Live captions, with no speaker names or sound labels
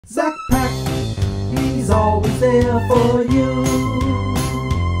ZakPak, he's always there for you.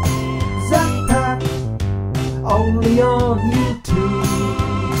 ZakPak, only on YouTube.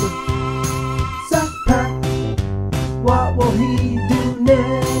 ZakPak, what will he do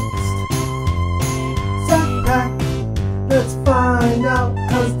next? ZakPak, let's find out,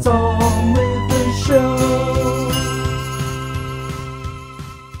 'cause it's on with the show.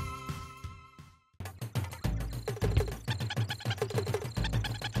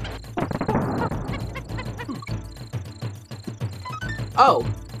 Oh,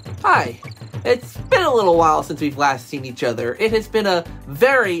 hi. It's been a little while since we've last seen each other. It has been a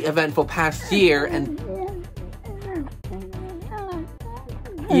very eventful past year, and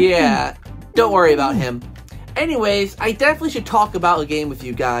yeah, don't worry about him. Anyways, I definitely should talk about a game with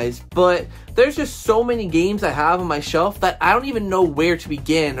you guys, but there's just so many games I have on my shelf that I don't even know where to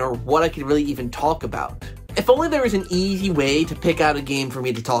begin or what I could really even talk about. If only there was an easy way to pick out a game for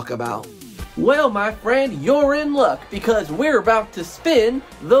me to talk about. Well, my friend, you're in luck, because we're about to spin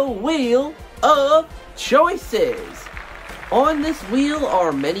the Wheel of Choices. On this wheel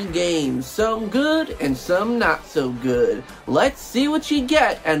are many games, some good and some not so good. Let's see what you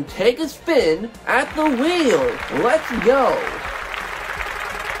get and take a spin at the wheel. Let's go.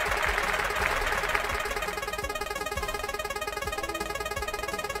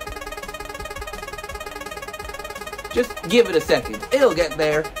 Just give it a second, it'll get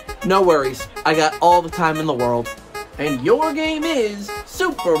there. No worries, I got all the time in the world. And your game is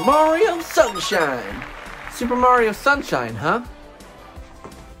Super Mario Sunshine. Super Mario Sunshine, huh?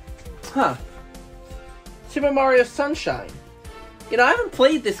 Super Mario Sunshine. You know, I haven't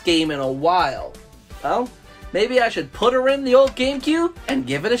played this game in a while. Well, maybe I should put her in the old GameCube and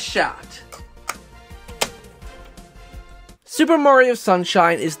give it a shot. Super Mario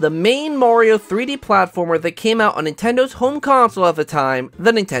Sunshine is the main Mario 3D platformer that came out on Nintendo's home console at the time,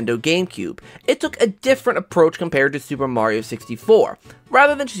 the Nintendo GameCube. It took a different approach compared to Super Mario 64.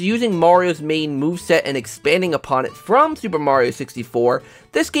 Rather than just using Mario's main moveset and expanding upon it from Super Mario 64,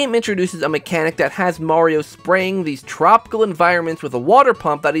 this game introduces a mechanic that has Mario spraying these tropical environments with a water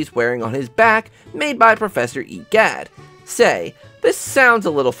pump that he's wearing on his back, made by Professor Egad. Say, this sounds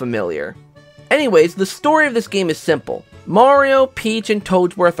a little familiar. Anyways, the story of this game is simple. Mario, Peach, and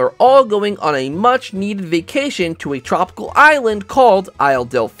Toadsworth are all going on a much-needed vacation to a tropical island called Isle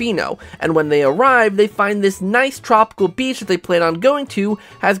Delfino, and when they arrive, they find this nice tropical beach that they plan on going to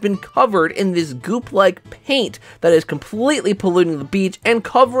has been covered in this goop-like paint that is completely polluting the beach and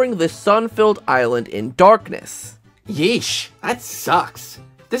covering the sun-filled island in darkness. Yeesh, that sucks.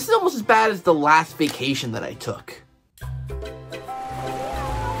 This is almost as bad as the last vacation that I took.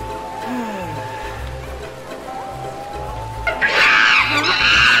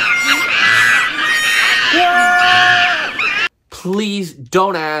 Please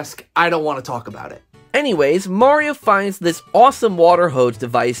don't ask, I don't want to talk about it. Anyways, Mario finds this awesome water hose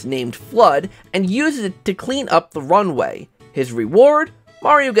device named Flood and uses it to clean up the runway. His reward?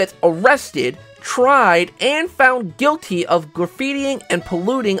 Mario gets arrested, tried, and found guilty of graffitiing and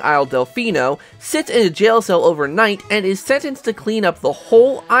polluting Isle Delfino, sits in a jail cell overnight, and is sentenced to clean up the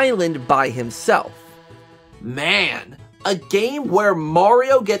whole island by himself. Man, a game where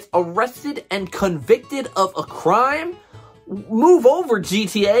Mario gets arrested and convicted of a crime? Move over,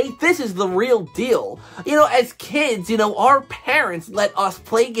 GTA, this is the real deal. You know, as kids, you know, our parents let us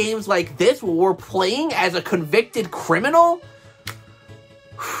play games like this where we're playing as a convicted criminal?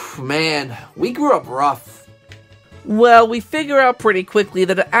 Man, we grew up rough. Well, we figure out pretty quickly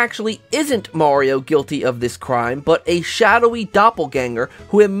that it actually isn't Mario guilty of this crime, but a shadowy doppelganger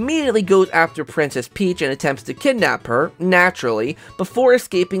who immediately goes after Princess Peach and attempts to kidnap her, naturally, before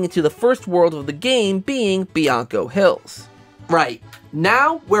escaping into the first world of the game, being Bianco Hills. Right,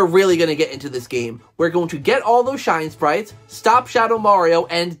 now we're really going to get into this game. We're going to get all those shine sprites, stop Shadow Mario,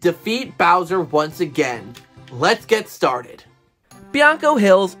 and defeat Bowser once again. Let's get started. Bianco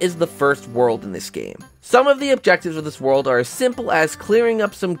Hills is the first world in this game. Some of the objectives of this world are as simple as clearing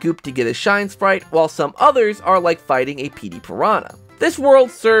up some goop to get a shine sprite, while some others are like fighting a PD piranha. This world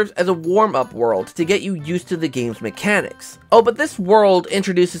serves as a warm-up world to get you used to the game's mechanics. Oh, but this world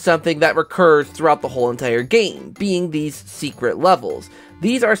introduces something that recurs throughout the whole entire game, being these secret levels.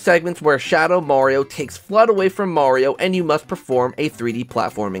 These are segments where Shadow Mario takes Flood away from Mario and you must perform a 3D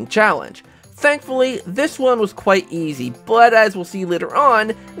platforming challenge. Thankfully, this one was quite easy, but as we'll see later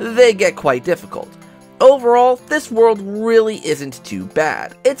on, they get quite difficult. Overall, this world really isn't too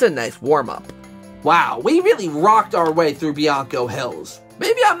bad. It's a nice warm-up. Wow, we really rocked our way through Bianco Hills.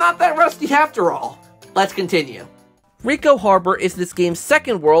 Maybe I'm not that rusty after all. Let's continue. Rico Harbor is this game's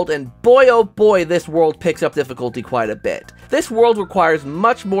second world, and boy oh boy, this world picks up difficulty quite a bit. This world requires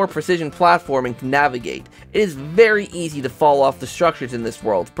much more precision platforming to navigate. It is very easy to fall off the structures in this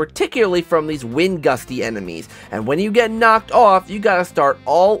world, particularly from these wind-gusty enemies, and when you get knocked off, you gotta start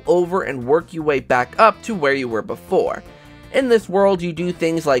all over and work your way back up to where you were before. In this world, you do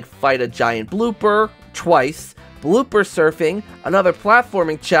things like fight a giant blooper twice, blooper surfing, another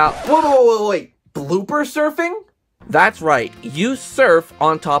platforming challenge. Wait, blooper surfing? That's right, you surf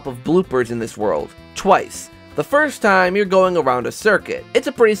on top of bloopers in this world, twice. The first time, you're going around a circuit. It's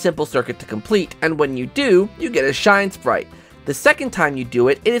a pretty simple circuit to complete, and when you do, you get a shine sprite. The second time you do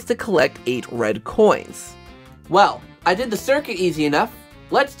it, it is to collect 8 red coins. Well, I did the circuit easy enough.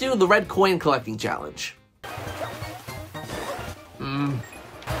 Let's do the red coin collecting challenge.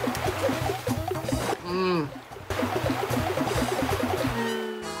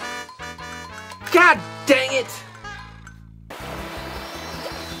 God dang it!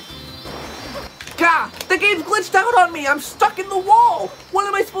 God, the game's glitched out on me! I'm stuck in the wall! What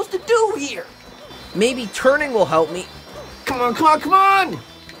am I supposed to do here? Maybe turning will help me. Come on, come on, come on!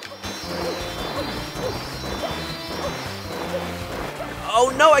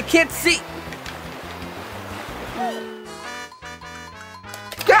 Oh no, I can't see!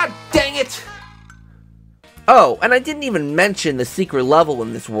 God dang it! Oh, and I didn't even mention the secret level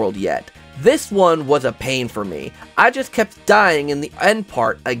in this world yet. This one was a pain for me. I just kept dying in the end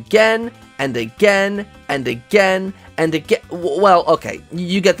part again and again and again and again. Well, okay,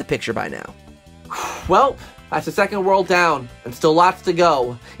 you get the picture by now. Well, that's the second world down, and still lots to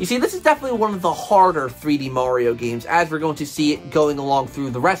go. You see, this is definitely one of the harder 3D Mario games, as we're going to see it going along through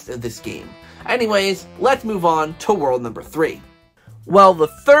the rest of this game. Anyways, let's move on to world number 3. Well, the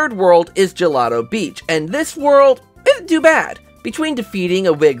third world is Gelato Beach, and this world isn't too bad. Between defeating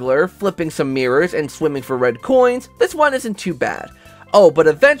a Wiggler, flipping some mirrors, and swimming for red coins, this one isn't too bad. Oh, but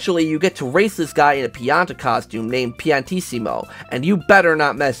eventually you get to race this guy in a Pianta costume named Piantissimo, and you better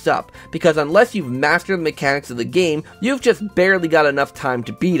not mess up, because unless you've mastered the mechanics of the game, you've just barely got enough time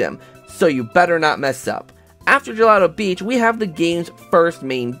to beat him, so you better not mess up. After Gelato Beach, we have the game's first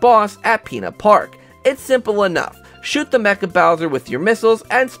main boss at Peanut Park. It's simple enough. Shoot the Mecha Bowser with your missiles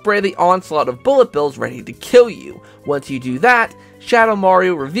and spray the onslaught of bullet bills ready to kill you. Once you do that, Shadow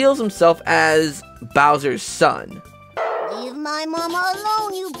Mario reveals himself as Bowser's son. Leave my mama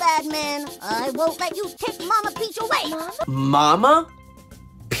alone, you bad man. I won't let you take Mama Peach away. Mama?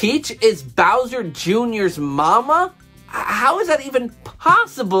 Peach is Bowser Jr.'s mama? How is that even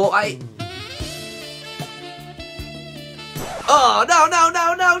possible? Oh, no.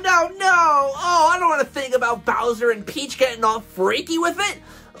 Oh, I don't want to think about Bowser and Peach getting all freaky with it.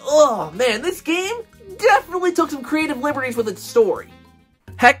 Oh, man, this game definitely took some creative liberties with its story.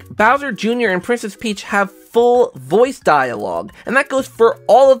 Heck, Bowser Jr. and Princess Peach have full voice dialogue, and that goes for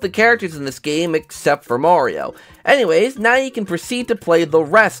all of the characters in this game except for Mario. Anyways, now you can proceed to play the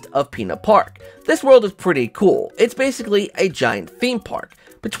rest of Peanut Park. This world is pretty cool. It's basically a giant theme park.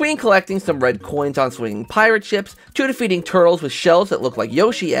 Between collecting some red coins on swinging pirate ships, to defeating turtles with shells that look like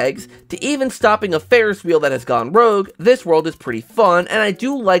Yoshi eggs, to even stopping a Ferris wheel that has gone rogue, this world is pretty fun, and I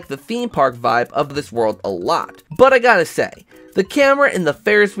do like the theme park vibe of this world a lot. But I gotta say, the camera in the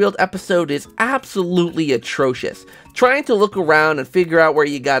Ferris wheel episode is absolutely atrocious. Trying to look around and figure out where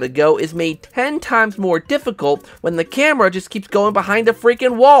you gotta go is made 10 times more difficult when the camera just keeps going behind a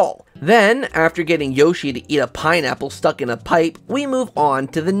freaking wall. Then, after getting Yoshi to eat a pineapple stuck in a pipe, we move on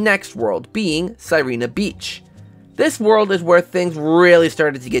to the next world, being Sirena Beach. This world is where things really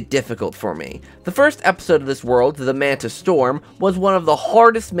started to get difficult for me. The first episode of this world, the Manta Storm, was one of the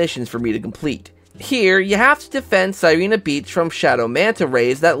hardest missions for me to complete. Here, you have to defend Sirena Beach from Shadow Manta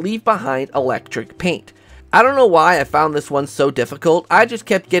rays that leave behind electric paint. I don't know why I found this one so difficult, I just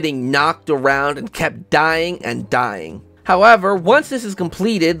kept getting knocked around and kept dying and dying. However, once this is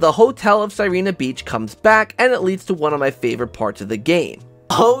completed, the Hotel of Sirena Beach comes back, and it leads to one of my favorite parts of the game.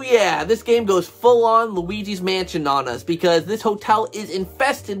 Oh yeah, this game goes full-on Luigi's Mansion on us, because this hotel is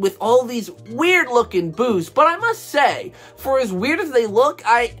infested with all these weird-looking boos, but I must say, for as weird as they look,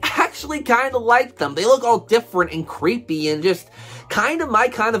 I actually kinda like them. They look all different and creepy and just kinda my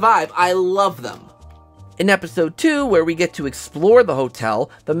kind of vibe. I love them. In episode 2, where we get to explore the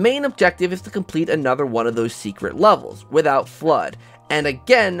hotel, the main objective is to complete another one of those secret levels, without Flood. And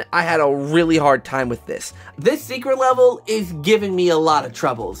again, I had a really hard time with this. This secret level is giving me a lot of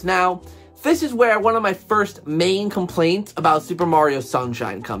troubles. Now, this is where one of my first main complaints about Super Mario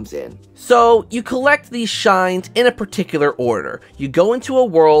Sunshine comes in. So, you collect these shines in a particular order. You go into a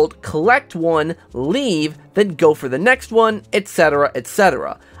world, collect one, leave, then go for the next one, etc,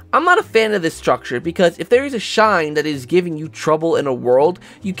 etc. I'm not a fan of this structure because if there is a shine that is giving you trouble in a world,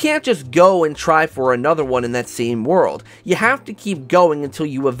 you can't just go and try for another one in that same world. You have to keep going until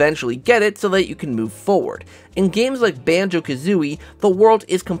you eventually get it so that you can move forward. In games like Banjo-Kazooie, the world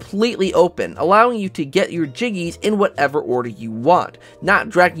is completely open, allowing you to get your jiggies in whatever order you want, not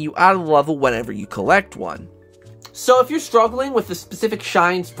dragging you out of the level whenever you collect one. So if you're struggling with a specific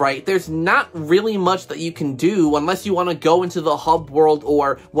shine sprite, there's not really much that you can do unless you want to go into the hub world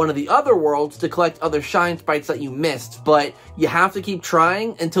or one of the other worlds to collect other shine sprites that you missed, but you have to keep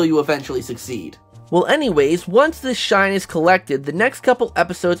trying until you eventually succeed. Well anyways, once this shine is collected, the next couple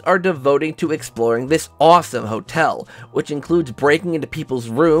episodes are devoting to exploring this awesome hotel, which includes breaking into people's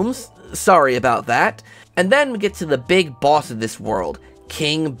rooms, sorry about that, and then we get to the big boss of this world,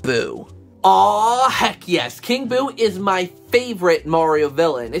 King Boo. Aw, heck yes, King Boo is my favorite Mario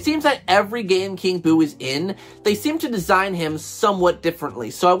villain. It seems that every game King Boo is in, they seem to design him somewhat differently,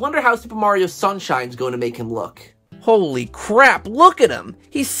 so I wonder how Super Mario Sunshine's going to make him look. Holy crap, look at him!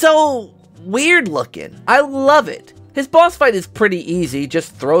 He's so weird looking. I love it. His boss fight is pretty easy,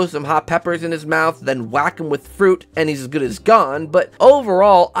 just throw some hot peppers in his mouth, then whack him with fruit, and he's as good as gone, but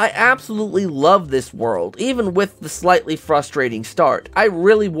overall, I absolutely love this world, even with the slightly frustrating start. I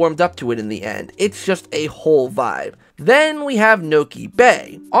really warmed up to it in the end. It's just a whole vibe. Then we have Noki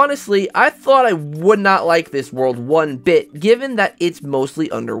Bay. Honestly, I thought I would not like this world one bit, given that it's mostly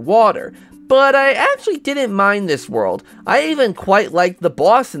underwater. But I actually didn't mind this world. I even quite liked the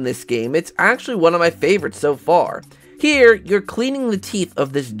boss in this game. It's actually one of my favorites so far. Here, you're cleaning the teeth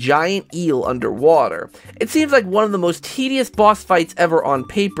of this giant eel underwater. It seems like one of the most tedious boss fights ever on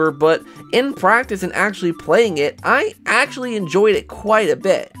paper, but in practice and actually playing it, I actually enjoyed it quite a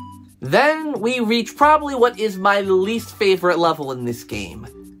bit. Then we reach probably what is my least favorite level in this game,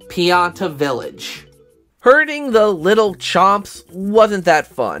 Pianta Village. Hurting the little chomps wasn't that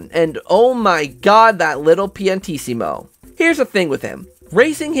fun, and oh my god, that little Piantissimo. Here's the thing with him.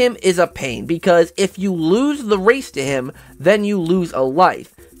 Racing him is a pain, because if you lose the race to him, then you lose a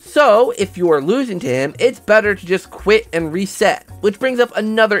life. So, if you are losing to him, it's better to just quit and reset, which brings up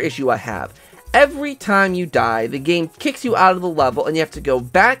another issue I have. Every time you die, the game kicks you out of the level and you have to go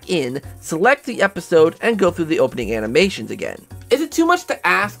back in, select the episode, and go through the opening animations again. Is it too much to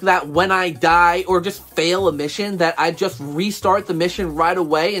ask that when I die or just fail a mission that I just restart the mission right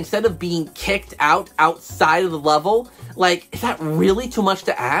away instead of being kicked out outside of the level? Like, is that really too much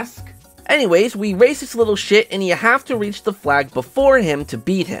to ask? Anyways, we race this little shit and you have to reach the flag before him to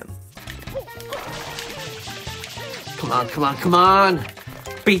beat him. Come on, come on, come on!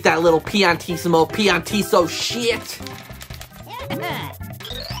 Beat that little Piantisso shit!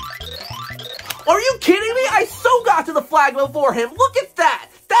 Are you kidding me? I so got to the flag before him! Look at that!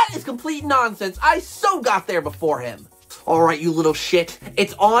 That is complete nonsense! I so got there before him! Alright, you little shit.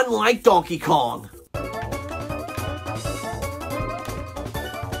 It's on like Donkey Kong!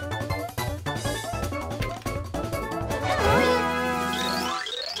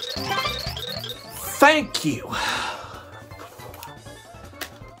 Thank you!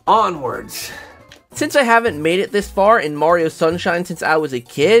 Onwards. Since I haven't made it this far in Mario Sunshine since I was a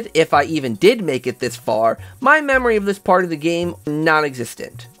kid, if I even did make it this far, my memory of this part of the game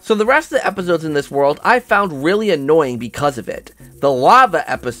non-existent. So the rest of the episodes in this world I found really annoying because of it. The lava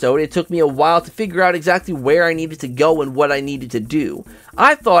episode, it took me a while to figure out exactly where I needed to go and what I needed to do.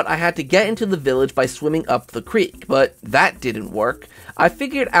 I thought I had to get into the village by swimming up the creek, but that didn't work. I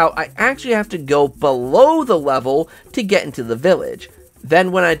figured out I actually have to go below the level to get into the village.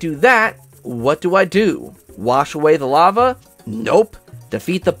 Then when I do that, what do? Wash away the lava? Nope.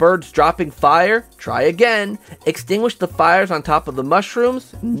 Defeat the birds dropping fire? Try again. Extinguish the fires on top of the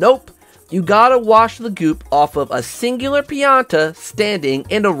mushrooms? Nope. You gotta wash the goop off of a singular Pianta standing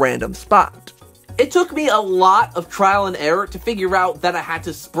in a random spot. It took me a lot of trial and error to figure out that I had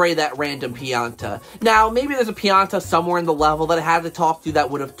to spray that random Pianta. Now, maybe there's a Pianta somewhere in the level that I had to talk to that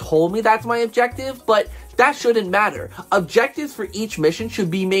would have told me that's my objective, but that shouldn't matter. Objectives for each mission should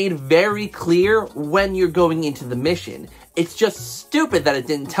be made very clear when you're going into the mission. It's just stupid that it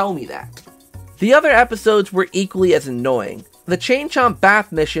didn't tell me that. The other episodes were equally as annoying. The Chain Chomp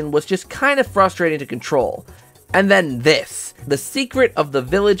Bath mission was just kind of frustrating to control. And then this, the Secret of the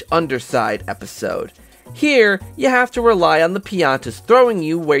Village Underside episode. Here, you have to rely on the Piantas throwing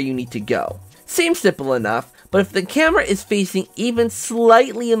you where you need to go. Seems simple enough, but if the camera is facing even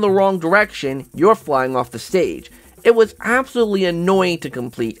slightly in the wrong direction, you're flying off the stage. It was absolutely annoying to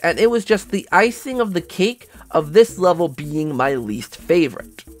complete, and it was just the icing of the cake of this level being my least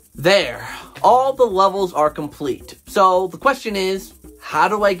favorite. There, all the levels are complete. So the question is, how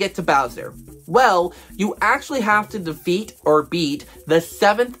do I get to Bowser? Well, you actually have to defeat or beat the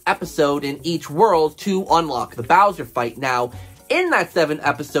 7th episode in each world to unlock the Bowser fight. Now, in that 7th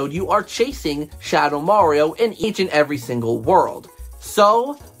episode, you are chasing Shadow Mario in each and every single world.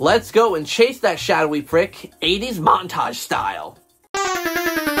 So, let's go and chase that shadowy prick, 80s montage style.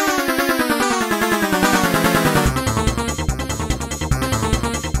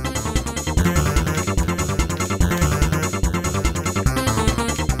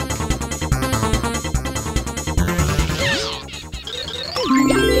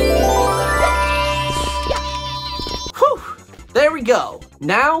 There we go.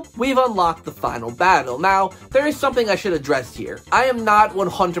 Now, we've unlocked the final battle. Now, there is something I should address here. I am not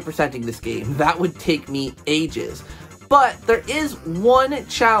 100%ing this game. That would take me ages. But there is one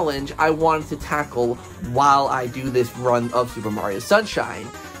challenge I wanted to tackle while I do this run of Super Mario Sunshine.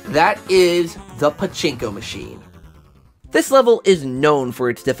 That is the pachinko machine. This level is known for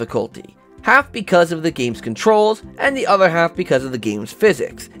its difficulty, half because of the game's controls, and the other half because of the game's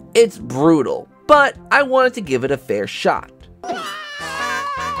physics. It's brutal, but I wanted to give it a fair shot.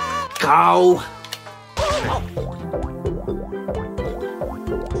 Go!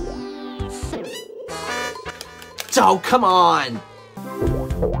 Oh, come on!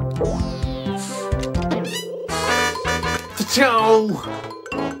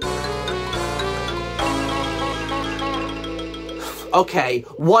 Okay,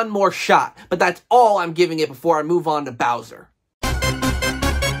 one more shot, but that's all I'm giving it before I move on to Bowser.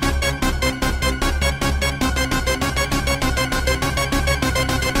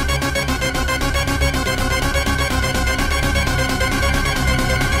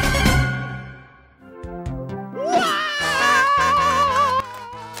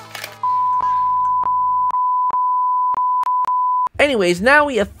 Anyways, now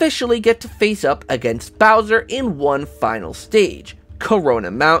we officially get to face up against Bowser in one final stage, Corona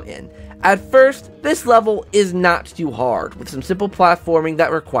Mountain. At first, this level is not too hard, with some simple platforming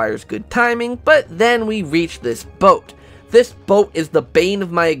that requires good timing, but then we reach this boat. This boat is the bane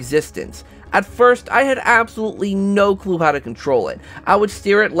of my existence. At first, I had absolutely no clue how to control it. I would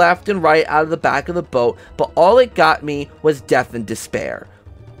steer it left and right out of the back of the boat, but all it got me was death and despair.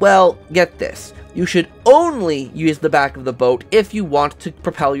 Well, get this. You should only use the back of the boat if you want to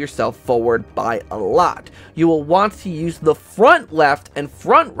propel yourself forward by a lot. You will want to use the front left and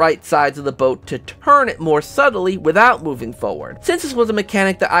front right sides of the boat to turn it more subtly without moving forward. Since this was a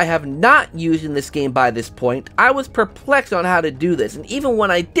mechanic that I have not used in this game by this point, I was perplexed on how to do this, and even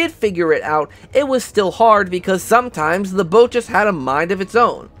when I did figure it out, it was still hard because sometimes the boat just had a mind of its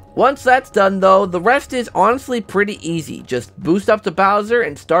own. Once that's done though, the rest is honestly pretty easy. Just boost up to Bowser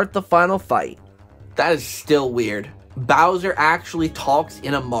and start the final fight. That is still weird. Bowser actually talks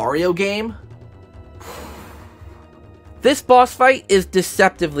in a Mario game? This boss fight is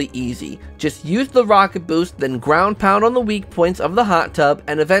deceptively easy. Just use the rocket boost, then ground pound on the weak points of the hot tub,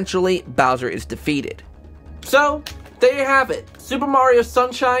 and eventually Bowser is defeated. So, there you have it. Super Mario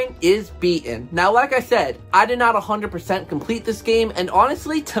Sunshine is beaten. Now, like I said, I did not 100% complete this game, and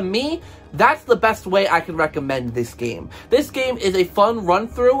honestly, to me, that's the best way I can recommend this game. This game is a fun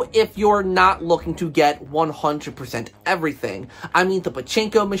run-through if you're not looking to get 100% everything. I mean, the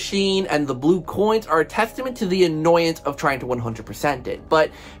pachinko machine and the blue coins are a testament to the annoyance of trying to 100% it. But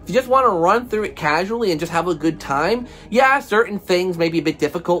if you just want to run through it casually and just have a good time, yeah, certain things may be a bit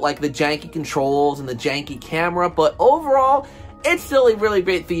difficult, like the janky controls and the janky camera, but overall, it's still a really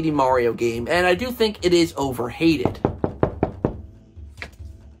great 3D Mario game, and I do think it is overhated.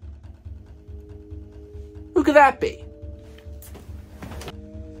 Who could that be?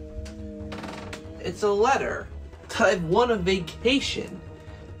 It's a letter that I've won a vacation,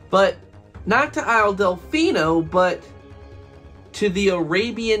 but not to Isle Delfino, but to the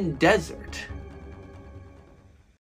Arabian Desert.